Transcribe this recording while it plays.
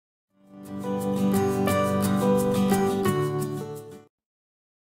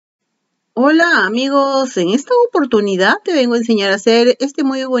Hola amigos, en esta oportunidad te vengo a enseñar a hacer este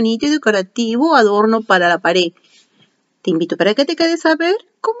muy bonito y decorativo adorno para la pared. Te invito para que te quedes a ver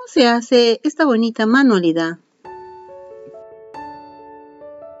cómo se hace esta bonita manualidad.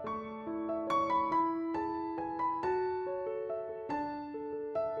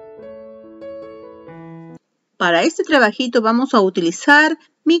 Para este trabajito vamos a utilizar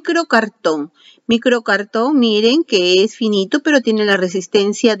microcartón. Microcartón, miren que es finito, pero tiene la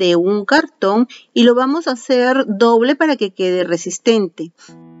resistencia de un cartón y lo vamos a hacer doble para que quede resistente.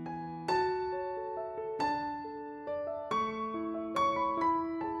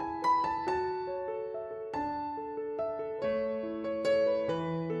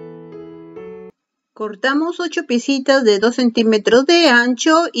 Cortamos 8 piecitas de 2 centímetros de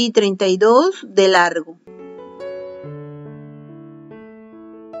ancho y 32 de largo.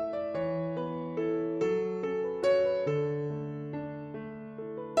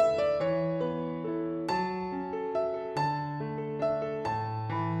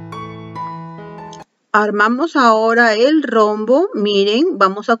 Armamos ahora el rombo, miren,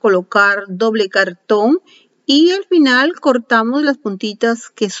 vamos a colocar doble cartón y al final cortamos las puntitas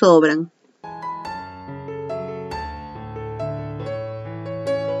que sobran.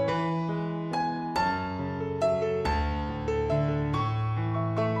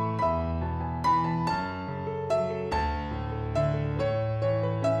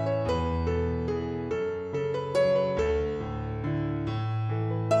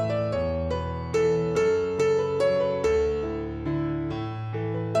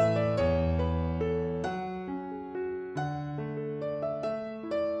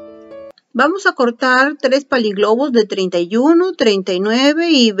 Vamos a cortar 3 paliglobos de 31, 39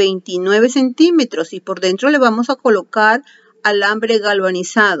 y 29 centímetros y por dentro le vamos a colocar alambre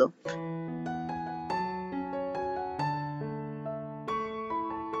galvanizado.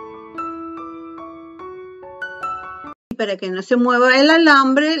 Y para que no se mueva el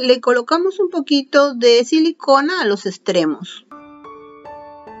alambre, le colocamos un poquito de silicona a los extremos.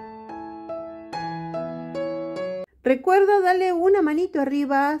 Recuerda darle una manito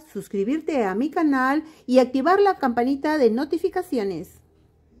arriba, suscribirte a mi canal y activar la campanita de notificaciones.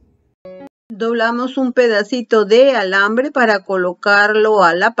 Doblamos un pedacito de alambre para colocarlo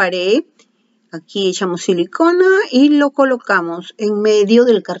a la pared. Aquí echamos silicona y lo colocamos en medio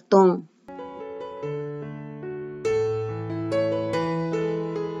del cartón.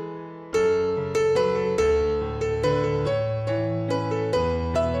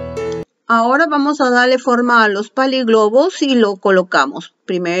 Ahora vamos a darle forma a los paliglobos y lo colocamos.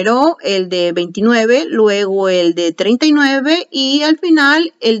 Primero el de 29, luego el de 39 y al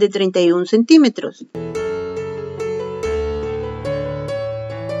final el de 31 centímetros.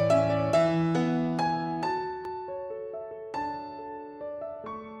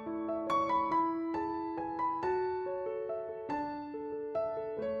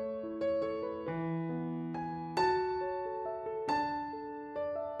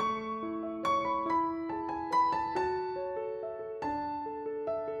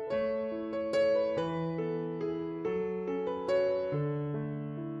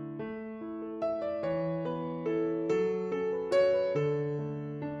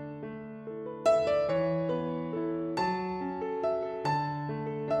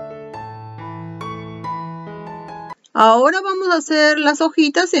 Ahora vamos a hacer las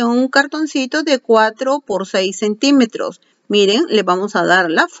hojitas en un cartoncito de 4 por 6 centímetros. Miren, le vamos a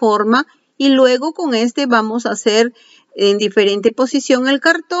dar la forma y luego con este vamos a hacer en diferente posición el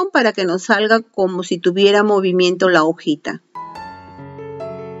cartón para que nos salga como si tuviera movimiento la hojita.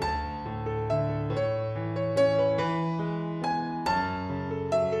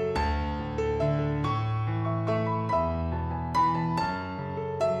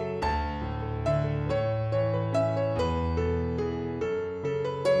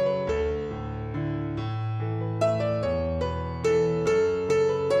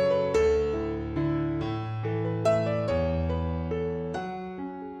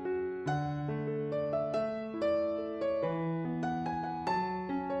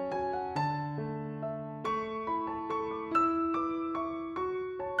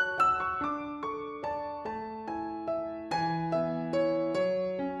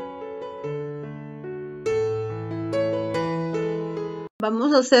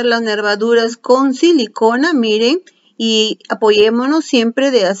 Vamos a hacer las nervaduras con silicona, miren, y apoyémonos siempre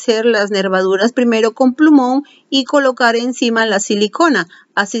de hacer las nervaduras primero con plumón y colocar encima la silicona.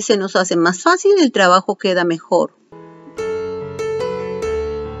 Así se nos hace más fácil, el trabajo queda mejor.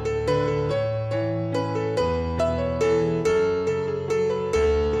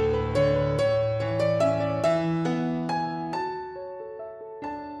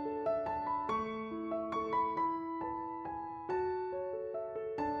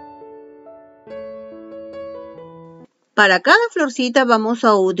 Para cada florcita vamos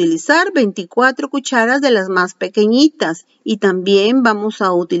a utilizar 24 cucharas de las más pequeñitas y también vamos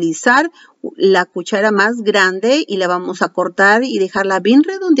a utilizar la cuchara más grande y la vamos a cortar y dejarla bien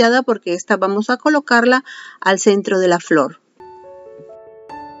redondeada porque esta vamos a colocarla al centro de la flor.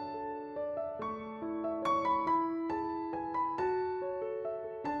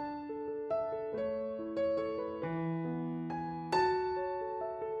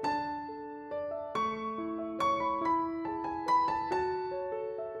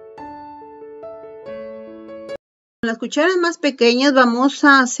 Con las cucharas más pequeñas vamos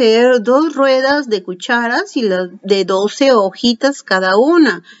a hacer 2 ruedas de cucharas y de 12 hojitas cada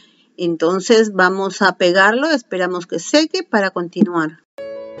una. Entonces vamos a pegarlo, esperamos que seque para continuar.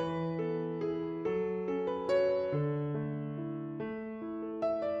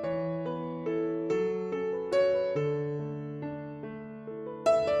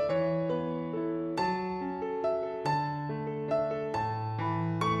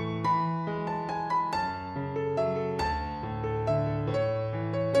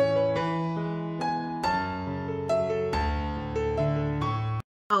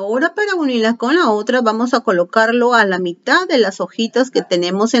 Ahora para unirla con la otra vamos a colocarlo a la mitad de las hojitas que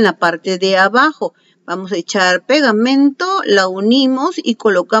tenemos en la parte de abajo. Vamos a echar pegamento, la unimos y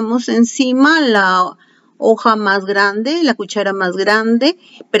colocamos encima la hoja más grande, la cuchara más grande.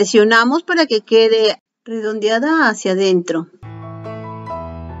 Presionamos para que quede redondeada hacia adentro.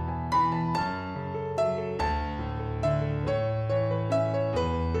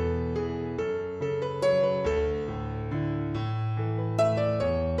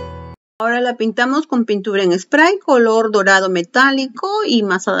 Ahora la pintamos con pintura en spray, color dorado metálico y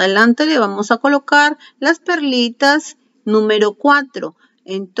más adelante le vamos a colocar las perlitas número 4.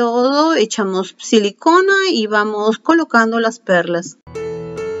 En todo echamos silicona y vamos colocando las perlas.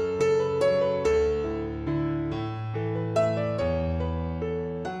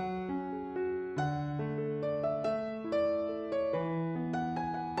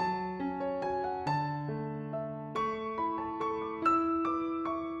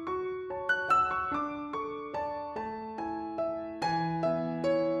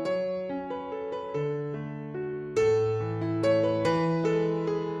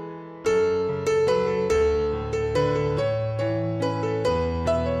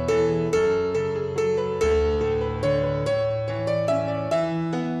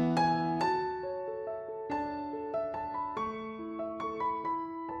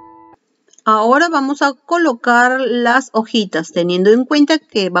 Ahora vamos a colocar las hojitas, teniendo en cuenta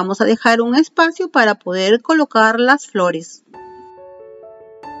que vamos a dejar un espacio para poder colocar las flores.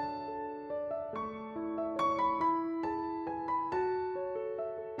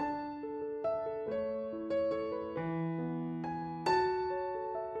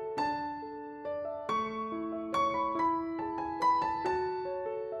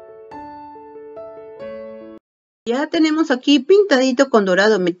 Ya tenemos aquí pintadito con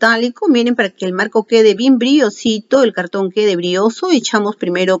dorado metálico. Miren, para que el marco quede bien brillosito, el cartón quede brilloso, echamos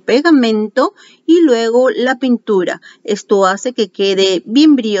primero pegamento y luego la pintura. Esto hace que quede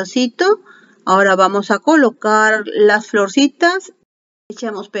bien brillosito. Ahora vamos a colocar las florcitas.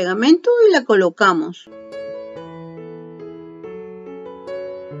 Echamos pegamento y la colocamos.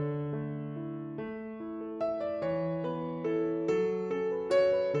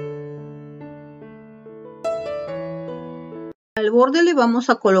 Al borde le vamos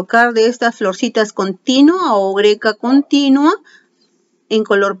a colocar de estas florcitas continua o greca continua en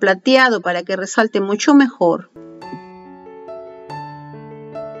color plateado para que resalte mucho mejor.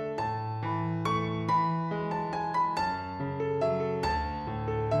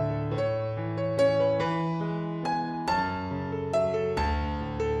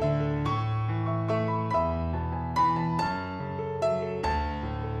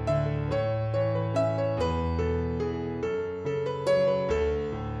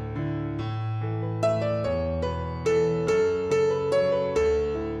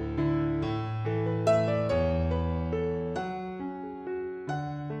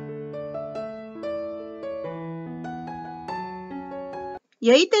 Y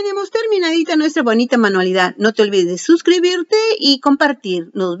ahí tenemos terminadita nuestra bonita manualidad. No te olvides de suscribirte y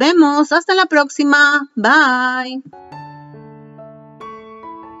compartir. Nos vemos. Hasta la próxima. Bye.